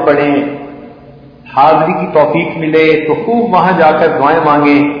نوافل پڑھیں. حاضری کی توفیق ملے تو خوب وہاں جا کر دعائیں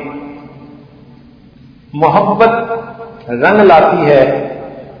مانگیں. محبت رنگ لاتی ہے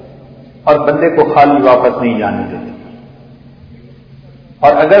اور بندے کو خالی واپس نہیں جانے دیتی.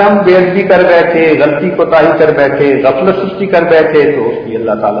 اور اگر ہم بے ادبی کر بیٹھے، غلطی کوتاہی کر بیٹھے، غفلت سستی کر بیٹھے تو اس کی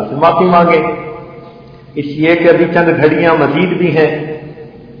اللہ تعالیٰ سے معافی مانگے. اس لیے کہ ابھی چند گھڑیاں مزید بھی ہیں.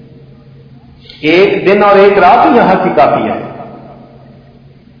 ایک دن اور ایک رات ہی یہاں کی کافی ہے.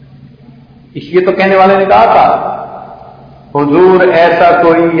 اس لیے تو کہنے والے نے کہا تھا حضور ایسا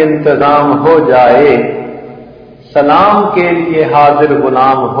کوئی انتظام ہو جائے، سلام کے لیے حاضر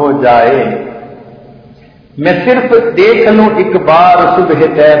غلام ہو جائے، میں صرف دیکھ لوں ایک بار صبح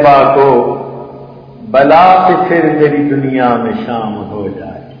طیبہ کو، بلا سے پھر میری دنیا میں شام ہو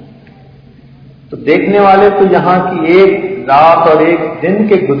جائے. تو دیکھنے والے تو یہاں کی ایک رات اور ایک دن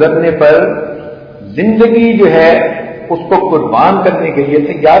کے گزرنے پر زندگی جو ہے اس کو قربان کرنے کے لیے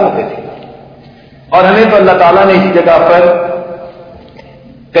تیار ہوتے تھے. اور ہمیں تو اللہ تعالیٰ نے اس جگہ پر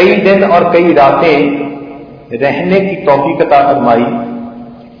کئی دن اور کئی راتیں رہنے کی توفیق عطا فرمائی.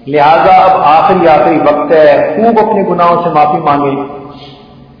 لہذا اب آخری وقت ہے، خوب اپنے گناہوں سے معافی مانگیں،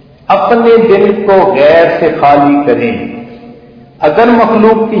 اپنے دل کو غیر سے خالی کریں. اگر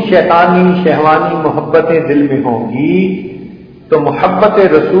مخلوق کی شیطانی شہوانی محبتیں دل میں ہوں گی تو محبت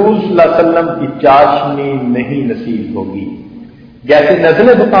رسول صلی اللہ علیہ وسلم کی چاشنی نہیں نصیب ہوگی. جیسے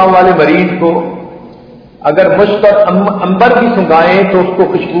نزلے زکام والے مریض کو اگر مشک اور عنبر بھی سنگائیں تو اس کو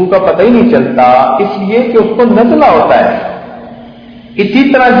خوشبو کا پتہ ہی نہیں چلتا، اس لیے کہ اس کو نزلہ ہوتا ہے۔ اسی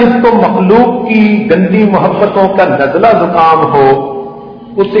طرح جس کو مخلوق کی گندی محبتوں کا نزلہ زکام ہو،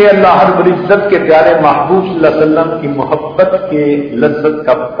 اسے اللہ رب العزت کے پیارے محبوب صلی اللہ علیہ وسلم کی محبت کے لذت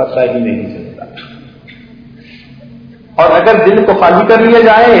کا پتہ ہی نہیں چلتا۔ اور اگر دل کو خالی کر لیا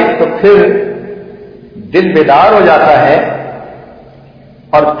جائے تو پھر دل بیدار ہو جاتا ہے،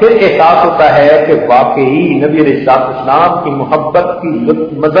 اور پھر احساس ہوتا ہے کہ واقعی نبی علیہ السلام کی محبت کی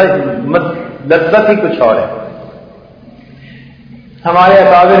لذت ہی کچھ اور ہے۔ ہمارے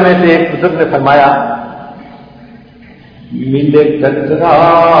اکابر میں سے ایک بزرگ نے فرمایا، ملے قطرہ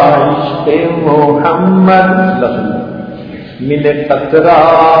عشق محمد، ملے قطرہ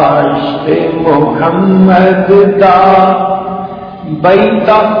عشق محمد دا، بئی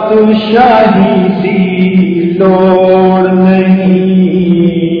تخت شاہی دی لوڑ نہیں،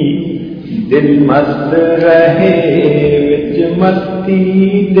 دل مست رہے وچ مستی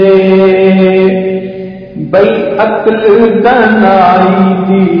دے، بئی عقل دنائی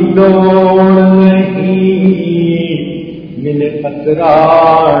دی لوڑ نہیں، ملے قطرہ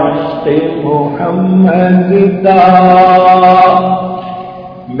عشق محمد دا،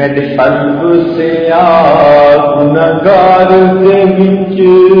 میرے قلب سے گنہگار دے وچ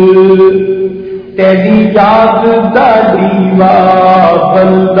تیری یاد دا دیوا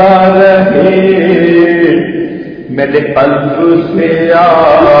بلدا رہے، میرے قلب سے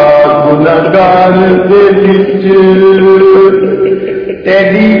گنہگار دے وچ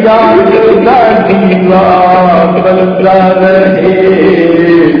تیری یاد دا دیوا بلدا رہے،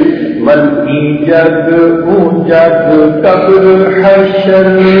 ولکی جگ اون جگ قبر حشر،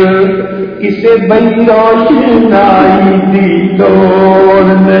 کسے بئی روشنائی دی لوڑ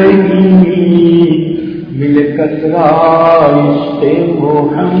نہیں، ملے قطرہ عشق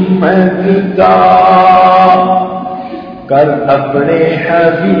محمد دا، کر اپنے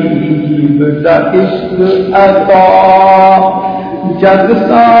حبیب دا عشق عطا، جگ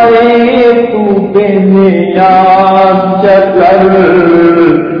سارے تو بے نیاز چکر،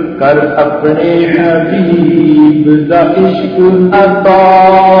 کر اپنے حبیب دا عشق عطا،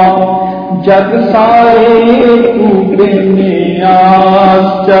 جگ سارے تو بے نیاز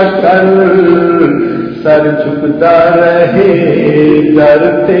چکر، سر جھکتا رہے در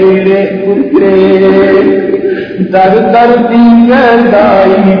تیرے اترے، در در دی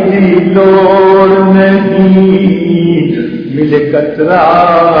گدائی دی لوڑ نہیں، ملے قطرہ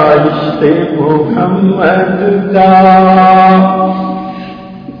عشق محمد دا،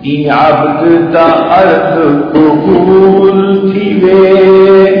 ای عبد دا عرض قبول تھیوے،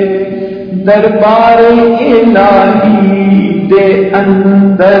 دربار الہی دے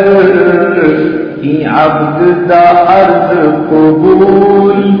اندر، ای عبد دا عرض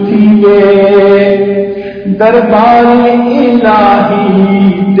قبول تھیوے، دربار الہی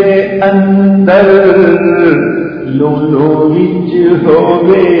دے اندر، لولو وچ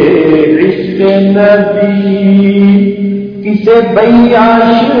ہووے عشق نبی، کسے بئی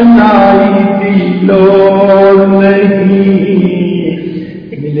آشنائی دی لوڑ نہیں،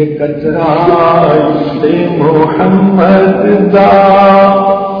 ملے قطرہ عشق محمد دا،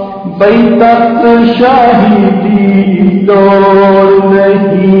 بئی تخت شاہی دی لوڑ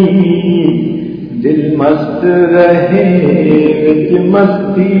نہیں، دل مست رہے وچ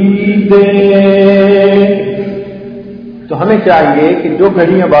مستی دے۔ تو ہمیں چاہیے کہ جو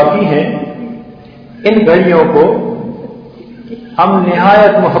گھڑیاں باقی ہیں ان گھڑیوں کو ہم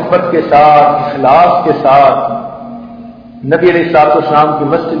نہایت محبت کے ساتھ، اخلاص کے ساتھ نبی علیہ السلام کی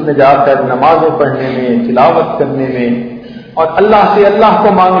مسجد میں جا کر نمازیں پڑھنے میں، تلاوت کرنے میں، اور اللہ سے اللہ کو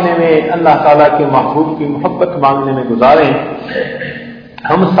مانگنے میں، اللہ تعالیٰ کے محبوب کی محبت مانگنے میں گزاریں۔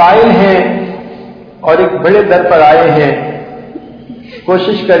 ہم سائل ہیں اور ایک بڑے در پر آئے ہیں،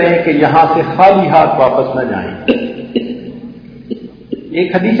 کوشش کریں کہ یہاں سے خالی ہاتھ واپس نہ جائیں۔ ایک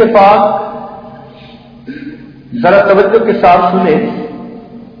حدیث پاک ذرا توجہ کے ساتھ سنیں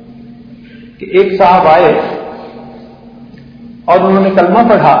کہ ایک صاحب آئے اور انہوں نے کلمہ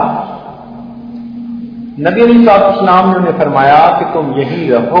پڑھا، نبی علیہ السلام نے انہیں فرمایا کہ تم یہی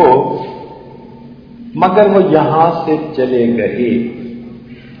رہو، مگر وہ یہاں سے چلے گئے۔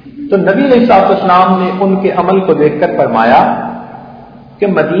 تو نبی علیہ السلام نے ان کے عمل کو دیکھ کر فرمایا کہ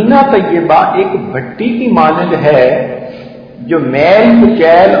مدینہ طیبہ ایک بھٹی کی مانند ہے جو میل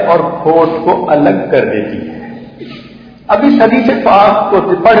کچیل اور کھوٹ کو الگ کر دیتی ہے۔ اب اس حدیث پاک کو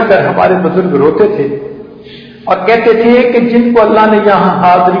پڑھ کر ہمارے بزرگ روتے تھے اور کہتے تھے کہ جن کو اللہ نے یہاں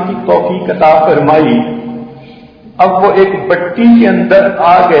حاضری کی توفیق عطا فرمائی، اب وہ ایک بٹی کے اندر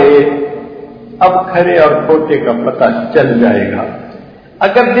آ گئے، اب کھرے اور کھوٹے کا پتہ چل جائے گا۔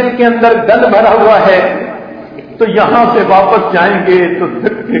 اگر دل کے اندر گل بھرا ہوا ہے تو یہاں سے واپس جائیں گے تو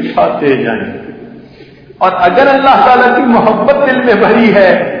دھکے کھاتے جائیں گے، اور اگر اللہ تعالیٰ کی محبت دل میں بھری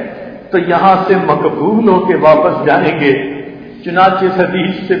ہے تو یہاں سے مقبول ہو کے واپس جائیں گے۔ چنانچہ اس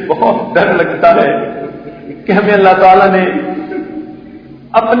حدیث سے بہت ڈر لگتا ہے کہ ہمیں اللہ تعالیٰ نے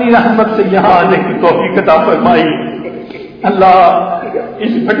اپنی رحمت سے یہاں آنے کی توفیق عطا فرمائی۔ اللہ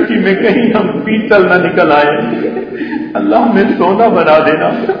اس بھٹی میں کہیں ہم پیتل نہ نکل آئے، اللہ ہمیں سونا بنا دینا۔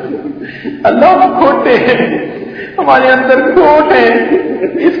 اللہ ہم کھوٹے ہیں، ہمارے اندر کھوٹ ہے،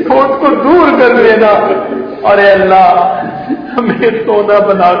 اس کھوٹ کو دور کر دینا، اور اے اللہ ہمیں سونا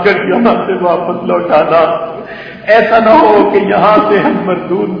بنا کر یہاں سے واپس لوٹانا۔ ایسا نہ ہو کہ یہاں سے ہم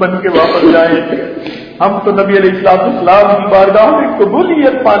مردود بن کے واپس جائیں۔ ہم تو نبی علیہ السلام کی بارگاہ میں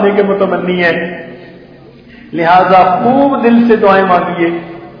قبولیت پانے کے متمنی ہیں، لہذا خوب دل سے دعائیں مانگیے،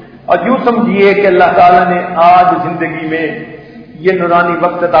 اور یوں سمجھیے کہ اللہ تعالیٰ نے آج زندگی میں یہ نورانی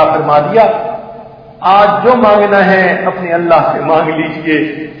وقت عطا فرما دیا۔ آج جو مانگنا ہے اپنے اللہ سے مانگ لیجئے،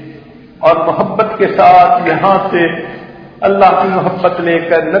 اور محبت کے ساتھ یہاں سے اللہ کی محبت لے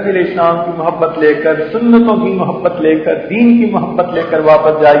کر، نبی علیہ السلام کی محبت لے کر، سنتوں کی محبت لے کر، دین کی محبت لے کر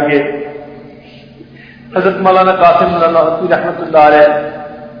واپس جائیے۔ حضرت مولانا قاسم رحمۃ اللہ علیہ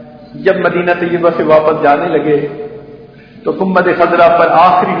جب مدینہ طیبہ سے واپس جانے لگے تو گنبد خضرا پر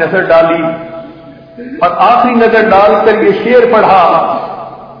آخری نظر ڈالی، اور آخری نظر ڈال کر یہ شعر پڑھا: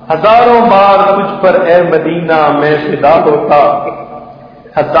 ہزاروں بار تجھ پر اے مدینہ میں فدا ہوتا،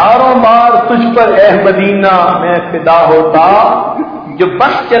 ہزاروں بار تجھ پر اے مدینہ میں فدا ہوتا، جو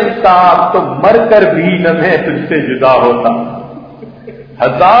بس چلتا تو مر کر بھی نہ میں تجھ سے جدا ہوتا۔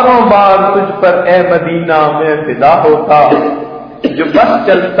 ہزاروں بار تجھ پر اے مدینہ میں فدا ہوتا، جو بس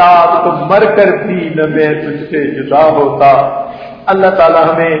چلتا تو مر کر بھی نہ میں تجھ سے جدا ہوتا۔ اللہ تعالی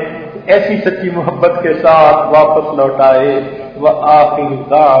ہمیں ایسی سچی محبت کے ساتھ واپس لوٹائے۔ وآخر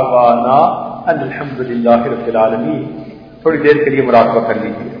دعوانا ان الحمد للہ رب العالمین۔ تھوڑی دیر کے لیے مراقبہ کر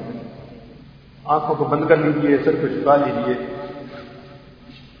لیجیے، آنکھوں کو بند کر لیجیے، سر کو جھکا لیجیے۔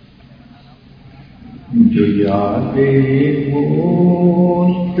 جو یاد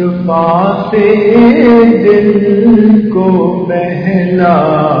مصطفیٰ سے دل کو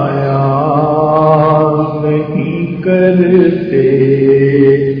بہلایا نہیں کرتے،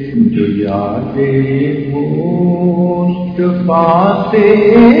 جو یاد مصطفیٰ سے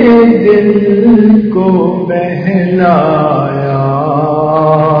دل کو بہلایا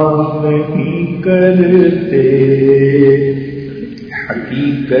نہیں کرتے،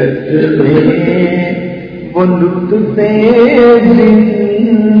 حقیقت میں وہ لطف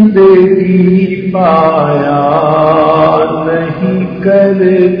زندگی پایا نہیں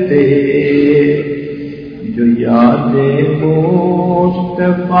کرتے، جو یاد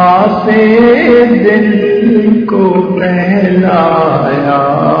مصطفیٰ سے دل کو بہلایا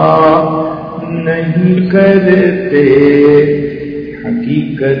نہیں کرتے،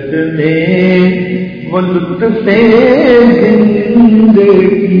 حقیقت میں وہ لطف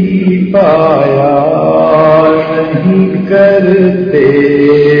زندگی پایا نہیں کرتے،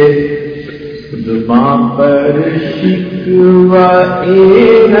 زبان پر شکوہ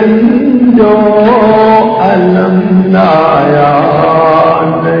رنجو علم لایا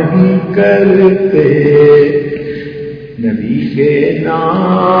نہیں کرتے، نبی کے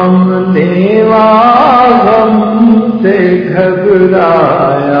نام لیوا غم سے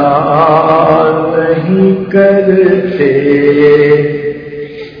گھبرایا نہیں کرتے،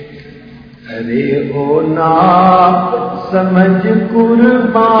 ارے او نا سمجھ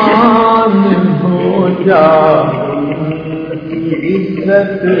قربان ہو جا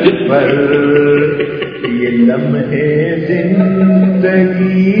عزت پر، یہ لمحے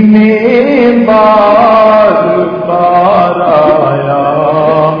زندگی میں بار بار آیا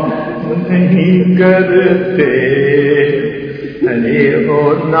نہیں کرتے، ارے او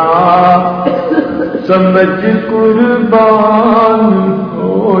نا سمجھ قربان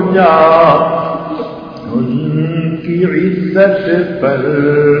ہو جا ان کی عزت پر،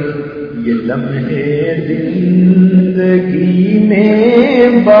 یہ لمحے زندگی میں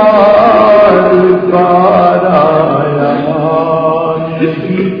بار بار آیا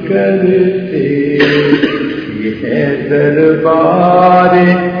نہیں کرتے، یہ ہے دربار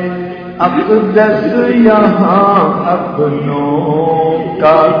اقدس یہاں اپنوں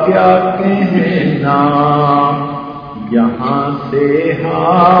کا کیا کہنا، یہاں سے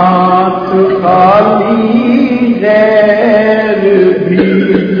ہاتھ خالی غیر بھی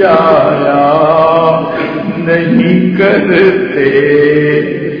جایا نہیں کرتے،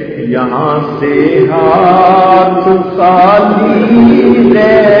 یہاں سے ہاتھ خالی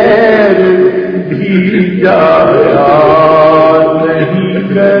غیر بھی جایا نہیں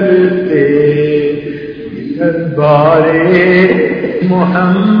کرتے،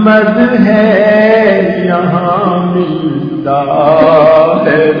 محمد ہے یہاں ملتا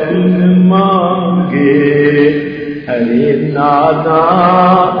ہے بن مانگے، ارے نادا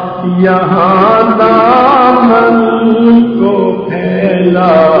یہاں دامن کو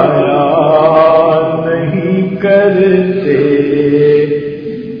پھیلایا نہیں کرتے۔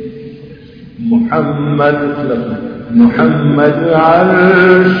 محمد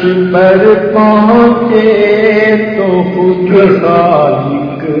عرش پر پہنچے تو خود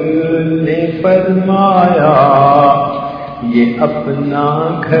خالق نے فرمایا یہ اپنا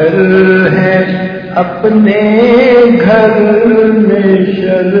گھر ہے، اپنے گھر میں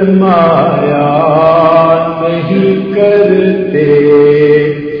شرمایا نہیں کرتے۔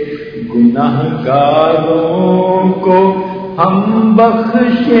 گناہگاروں کو ہم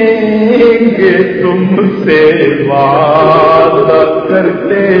بخشیں گے تم سے وعدہ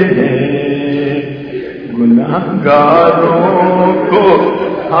کرتے ہیں، گناہگاروں کو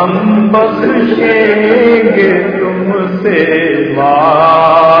ہم بخشیں گے تم سے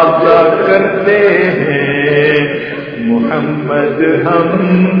وعدہ کرتے ہیں۔ محمد ہم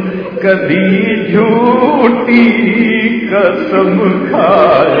کبھی جھوٹی قسم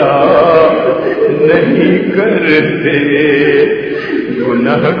کھایا نہیں کرتے،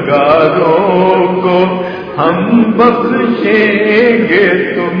 گنہگاروں کو ہم بخشیں گے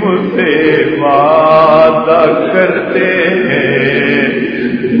تم سے وعدہ کرتے ہیں۔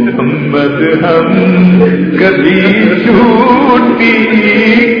 محمد ہم کبھی جھوٹی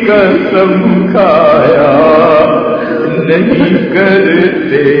قسم کھایا نہیں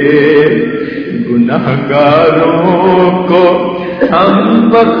کرتے، گنہگاروں کو ہم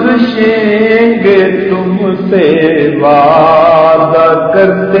بخشیں گے تم سے وعدہ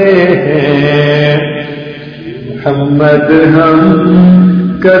کرتے ہیں۔ محمد ہم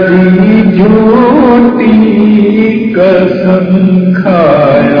کبھی جھوٹی قسم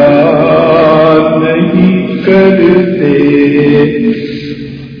کھایا نہیں کرتے۔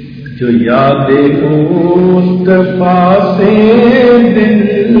 جو یاد مصطفیٰ سے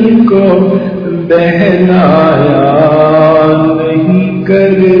دل کو بہلایا نہیں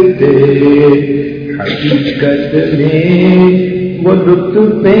کرتے، حقیقت میں وہ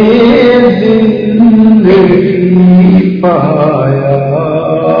لطف زندگی پایا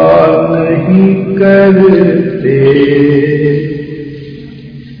نہیں کرتے۔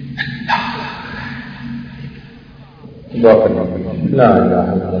 لا الہ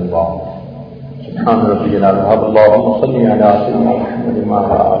الا اللہ سبحان ربی العظیم۔ اللهم صل علی سیدنا محمد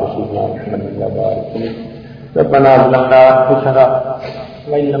وعلى آل سیدنا محمد وبارک وسلم۔ ربنا ظلمنا انفسنا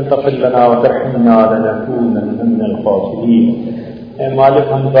وان لم تغفر لنا وترحمنا لنكونن من الخاسرین۔ اے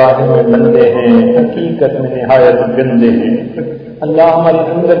مالک ہم ظاہر میں بندے ہیں، حقیقت میں نہایت گندے ہیں۔ اللہ ہمارے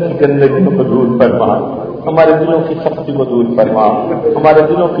اندر کی گندگیوں کو دور فرما، ہمارے دلوں کی سختی کو دور فرما، ہمارے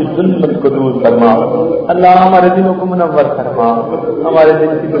دلوں کی ظلمت کو دور فرما۔ اللہ ہمارے دلوں کو منور فرما، ہمارے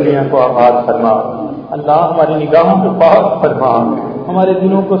دل کی دنیا کو آباد فرما۔ اللہ ہماری نگاہوں کو پاک فرما، ہمارے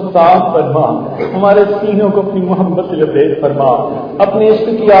دلوں کو صاف فرما، ہمارے سینوں کو اپنی محبت سے لبیٹ فرما، اپنے عشق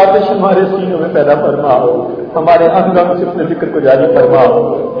کی آتش ہمارے سینوں میں پیدا فرما، ہمارے اندر سے اپنے ذکر کو جاری فرما۔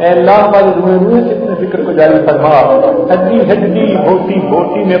 اے اللہ ہمارے روئے روئے سے اپنے ذکر کو جاری فرما، ہڈی ہڈی بوٹی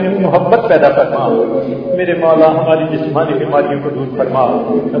بوٹی میں اپنی محبت پیدا فرما۔ میرے مولا ہماری جسمانی بیماریوں کو دور فرما،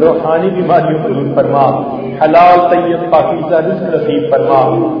 روحانی بیماریوں کو دور فرما، حلال طیب پاکیزہ رزق نصیب فرما،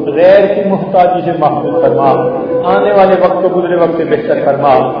 غیر کی محتاجی سے محفوظ فرما، آنے والے وقت کو گزرے وقت سے بہتر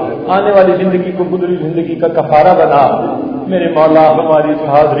فرما، آنے والی زندگی کو گزری زندگی کا کفارہ بنا۔ میرے مولا ہماری اس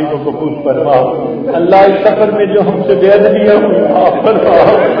حاضری کو قبول فرما۔ اللہ اس سفر میں جو ہم سے بے ادبی ہے معاف فرما،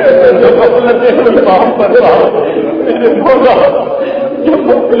 جو غفلتیں ہوئی معاف فرما، میرے مولا جو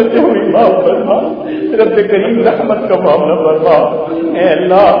غفلتیں ہوئی معاف فرما۔ رب کریم رحمت کا معاملہ فرما، اے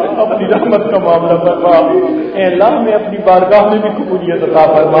اللہ اپنی رحمت کا معاملہ فرما۔ اے اللہ میں اپنی بارگاہ میں بھی قبولیت عطا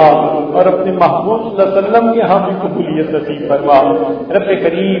فرما اور اپنے محبوب صلی اللہ علیہ وسلم کے ہاں بھی قبولیت نصیب فرما۔ رب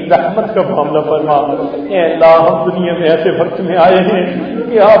کریم رحمت کا معاملہ فرما۔ اے اللہ ہم دنیا میں ایسے وقت میں آئے ہیں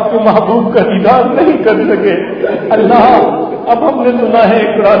کہ آپ کے محبوب کا دیدار نہیں کر سکے۔ اللہ اب ہم نے سنا ہے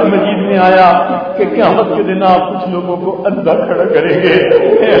قرآن مجید میں آیا کہ قیامت کے دن آپ کچھ لوگوں کو اندھا کھڑا کریں گے۔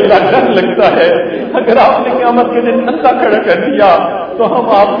 اے اللہ ڈر لگتا ہے اگر آپ نے قیامت کے دن اندھا کھڑا کر دیا تو تو ہم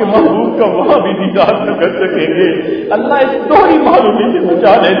آپ کے محبوب کا وہاں بھی دیدار نہ کر سکیں گے. اللہ اس دوہری معلومی سے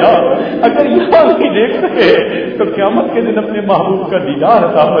بچا لینا. اگر یہاں نہیں دیکھ سکے تو قیامت کے دن اپنے محبوب کا دیدار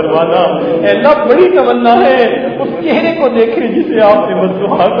عطا فرمانا. اے اللہ بڑی تمنا ہے اس چہرے کو دیکھے جسے آپ نے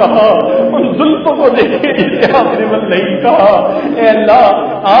مصطفیٰ کہا, ان زلفوں کو دیکھے جسے آپ نے نہیں کہا. اے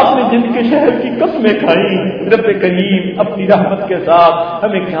اللہ آپ نے جن کے شہر کی قسمیں کھائی, رب کریم اپنی رحمت کے ساتھ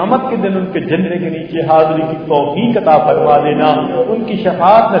ہمیں قیامت کے دن ان کے جننے کے نیچے حاضری کی توفیق عطا فرما دینا, ان کی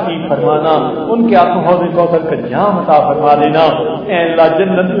شفاعت نصیب فرمانا, ان کے آنکھوں حوض کوثر کا جام عطا فرما دینا. اے اللہ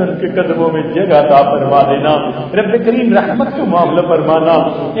جنت میں ان کے قدموں میں جگہ عطا فرما دینا. رب کریم رحمت کو معاملہ فرمانا.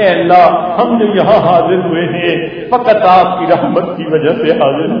 اے اللہ ہم جو یہاں حاضر ہوئے ہیں فقط آپ کی رحمت کی وجہ سے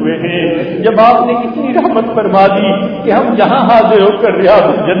حاضر ہوئے ہیں. جب آپ نے اتنی رحمت فرما دی کہ ہم جہاں حاضر ہو کر ریاض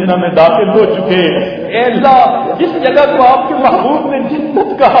الجنہ میں داخل ہو چکے. اے اللہ جس جگہ کو آپ کے محبوب نے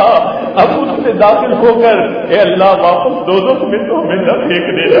جنت کہا اب اس سے داخل ہو کر اے اللہ واپس دوزخ میں تو ہمیں نہ پھینک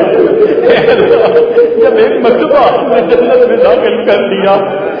دینا. اے اللہ جب ایک مرتبہ ہم نے جنت میں داخل کر دیا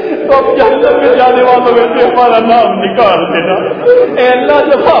تو اب جنت میں جانے والوں میں سے ہمارا نام نکال دینا. اے اللہ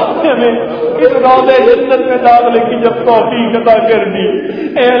جب آپ نے ہمیں اس روضہ جنت میں داخلے کی جب توفیق عطا کر دی,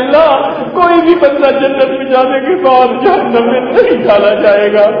 اے اللہ کوئی بھی بندہ جنت میں جانے کے بعد جہنم میں نہیں ڈالا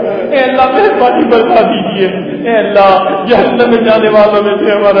جائے گا. اے اللہ مہربانی بتا دیجیے. اے اللہ جہنم میں جانے والوں میں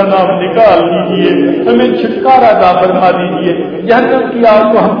سے ہمارا نام نکال دیجیے, ہمیں چھٹکارا عطا فرما دیجیے, جہنم کی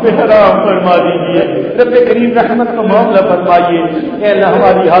آگ کو ہم پہ حرام فرما دیجیے. رب کریم رحمت کا معاملہ فرمائیے. اے اللہ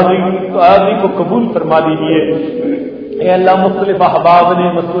ہماری حاضری کو قبول فرما دیجیے. اے اللہ مختلف احباب نے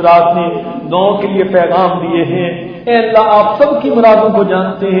مسکرات نے دعاؤں کے لیے پیغام دیے ہیں. اے اللہ آپ سب کی مرادوں کو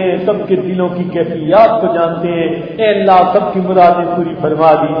جانتے ہیں, سب کے دلوں کی کیفیات کو جانتے ہیں. اے اللہ سب کی مرادیں پوری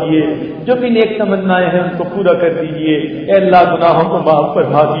فرما دیجیے. جو بھی نیک تمنائیں ہیں ان کو پورا کر دیجیے. اے اللہ گناہوں کو معاف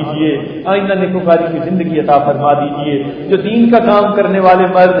فرما دیجیے. آئندہ نیکوکاری کی زندگی عطا فرما دیجیے. جو دین کا کام کرنے والے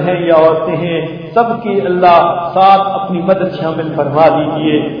مرد ہیں یا عورتیں ہیں سب کی اللہ ساتھ اپنی مدد شامل فرما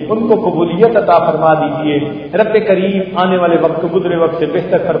دیجیے, ان کو قبولیت عطا فرما دیجیے. رب کریم آنے والے وقت گزرے وقت سے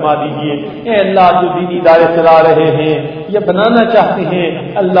بہتر فرما دیجیے. اے اللہ جو دینی ادارے چلا رہے ہیں یا بنانا چاہتے ہیں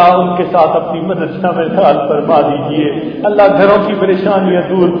اللہ ان کے ساتھ اپنی مدد شامل فرما دیجیے. اللہ گھروں کی پریشانیاں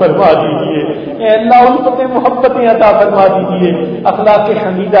دور فرما دیجیے. اے اللہ ان کو محبتیں عطا فرما دیجیے, اخلاق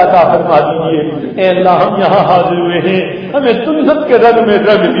حمیدہ عطا فرما دیجیے. اے اللہ ہم یہاں حاضر ہوئے ہیں, ہمیں سنت کے رنگ میں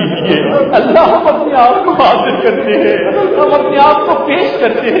رنگ دیجیے. اللہ ہم اپنے آپ کو حاضر کرتے ہیں, ہم اپنے آپ کو پیش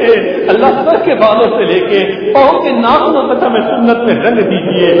کرتے ہیں. اللہ سر کے بالوں سے لے کے پاؤں کے ناخنوں تک ہمیں سنت میں رنگ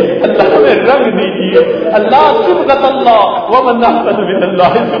دیجیے. اللہ ہمیں رنگ دیجیے. اللہ صبغۃ اللہ ومن احسن من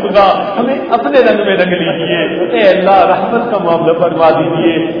اللہ صبغہ, ہمیں اپنے رنگ میں رنگ لیجیے. اے اللہ رحمت کا معاملہ فرما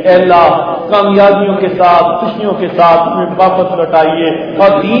دیجیے. اے اللہ کامیابیوں کے ساتھ خوشیوں کے ساتھ ہمیں واپس لوٹائیے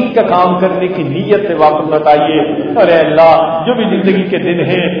اور دین کا کام کرنے کی نیت سے واپس لوٹائیے. اور اے اللہ جو بھی زندگی کے دن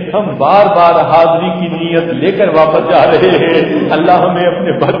ہیں ہم بار بار حاضری کی نیت لے کر واپس جا رہے ہیں, اللہ ہمیں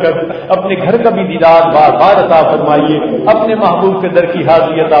اپنے برکت اپنے گھر کا بھی دیدار بار بار عطا فرمائیے. اپنے محبوب کے در کی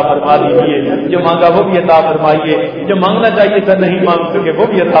حاضری عطا فرما دیجیے. جو مانگا وہ بھی عطا فرمائیے, جو مانگنا چاہیے تھا نہیں مانگ سکے وہ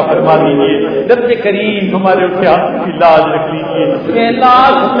بھی عطا فرما دیجیے. رب کریم ہمارے اتحاد کی لاج رکھ لیجیے. اے اللہ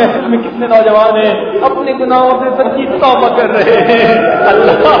محفل میں کتنے نوجوان ہیں اپنے گناہوں سے سچی توبہ کر رہے ہیں.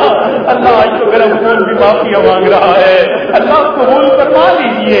 اللہ آج تو گرم خون بھی معافی مانگ رہا ہے. اللہ قبول فرما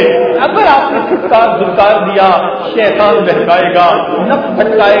لیجیے. اگر آپ نے چھٹکار دلکار دیا شیطان بہکائے گا, نفس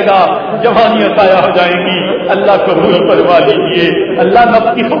بھٹکائے گا, جوانیاں ضائع ہو جائیں گی. اللہ قبول فرما لیجیے. اللہ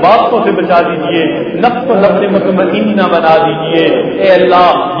نفس کی خباستوں سے بچا دیجیے, نفس کو نفس مطمئنہ بنا دیجیے. اے اللہ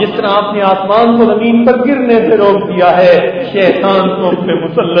جس طرح آپ نے آسمان کو زمین پر گرنے سے روک دیا ہے شیطان کو اپنے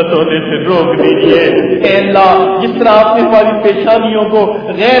مسلط ہونے سے روک دیجیے. اے اللہ جس طرح آپ نے ہماری پیشانیوں کو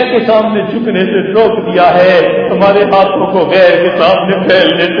غیر کے سامنے جھکنے سے روک دیا ہے ہمارے ہاتھوں کو غیر کے سامنے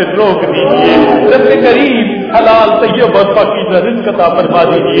پھیلنے سے روک دیجیے. رب کریم حلال طیب اور پاکیزہ رزق عطا فرما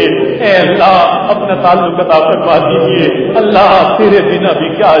دیجیے. اے اللہ اپنا تعلق عطا فرما دیجیے. اللہ تیرے بنا بھی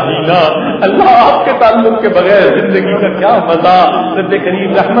کیا جینا, اللہ آپ کے تعلق کے بغیر زندگی کا کیا مزہ. رب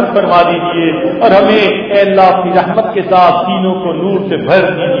کریم رحمت فرما دیجیے اور ہمیں اے اللہ اپنی رحمت کے ساتھ سینوں کو نور سے بھر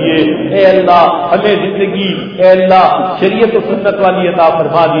دیجیے. اے اللہ ہمیں زندگی اے اللہ شریعت و سنت والی عطا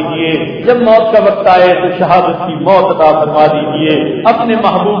فرما دیجیے. جب موت کا وقت آئے تو شہادت کی موت عطا فرما دیجیے. اپنے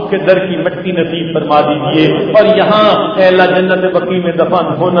محبوب کے در کی مٹی نصیب فرما دیجیے اور یہاں اے اللہ جنت بقیع میں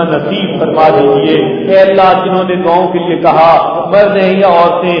دفن ہونا نصیب فرما دیجیے. اے اللہ جنہوں نے دعاؤں کے لیے کہا مرد ہیں یا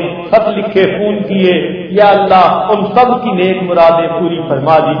عورتیں خط لکھے فون کیے یا اللہ ان سب کی نیک مرادیں پوری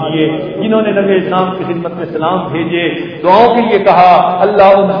فرما دیجیے جنہوں نے نبی اسلام کی خدمت میں سلام بھیجے، دعاؤں کے لیے کہا، اللہ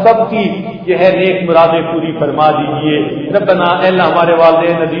ان سب کی یہ ہے نیک مرادیں پوری فرما دیجیے۔ ربنا اے اللہ ہمارے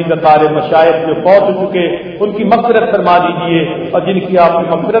والدین عزیز اقارب مشائخ جو فوت ہو چکے ان کی مغفرت فرما دیجیے، اور جن کی آپ نے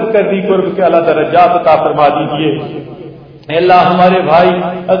مغفرت کر دی قرب کے اعلیٰ درجات عطا فرما دیجیے۔ اے اللہ ہمارے بھائی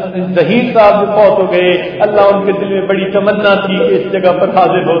ظہیر صاحب جو فوت ہو گئے، اللہ ان کے دل میں بڑی تمنا تھی کہ اس جگہ پر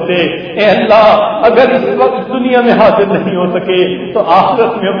حاضر ہوتے، اے اللہ اگر اس وقت دنیا میں حاضر نہیں ہو سکے تو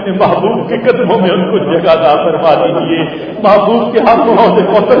آخرت میں اپنے محبوب کے قدموں میں ان کو جگہ عطا فرما دیجیے، محبوب کے ہاتھوں سے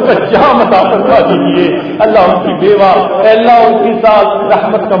کوثر کا جام عطا فرما دیجیے۔ اللہ ان کی بیوہ، اے اللہ ان کے ساتھ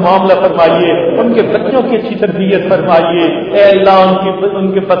رحمت کا معاملہ فرمائیے، ان کے بچوں کی اچھی تربیت فرمائیے، اے اللہ ان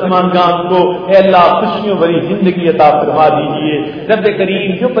کے پسماندگان کو اے اللہ خوشیوں بھری زندگی عطا فرما دیجیے۔ رب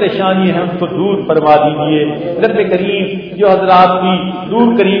کریم جو پریشانی ہے ان کو دور فرما دیجیے۔ رب کریم جو حضرات بھی دور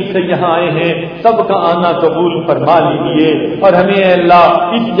قریب سے یہاں آئے ہیں سب کا آنا قبول فرما لیجیے، اور ہمیں اے اللہ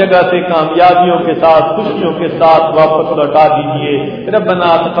اس جگہ سے کامیابیوں کے ساتھ خوشیوں کے ساتھ واپس لوٹا دیجیے۔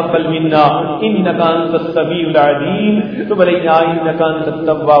 ربنا تقبل منا انک انت السمیع العلیم تب علینا انک انت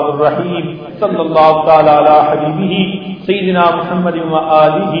التواب الرحیم۔ صلی اللہ تعالی علی حبیبہ سیدنا محمد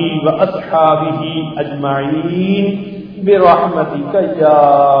وآلہ واصحابہ اجمعین برحمتک یا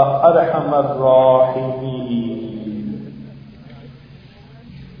ارحم الراحمین۔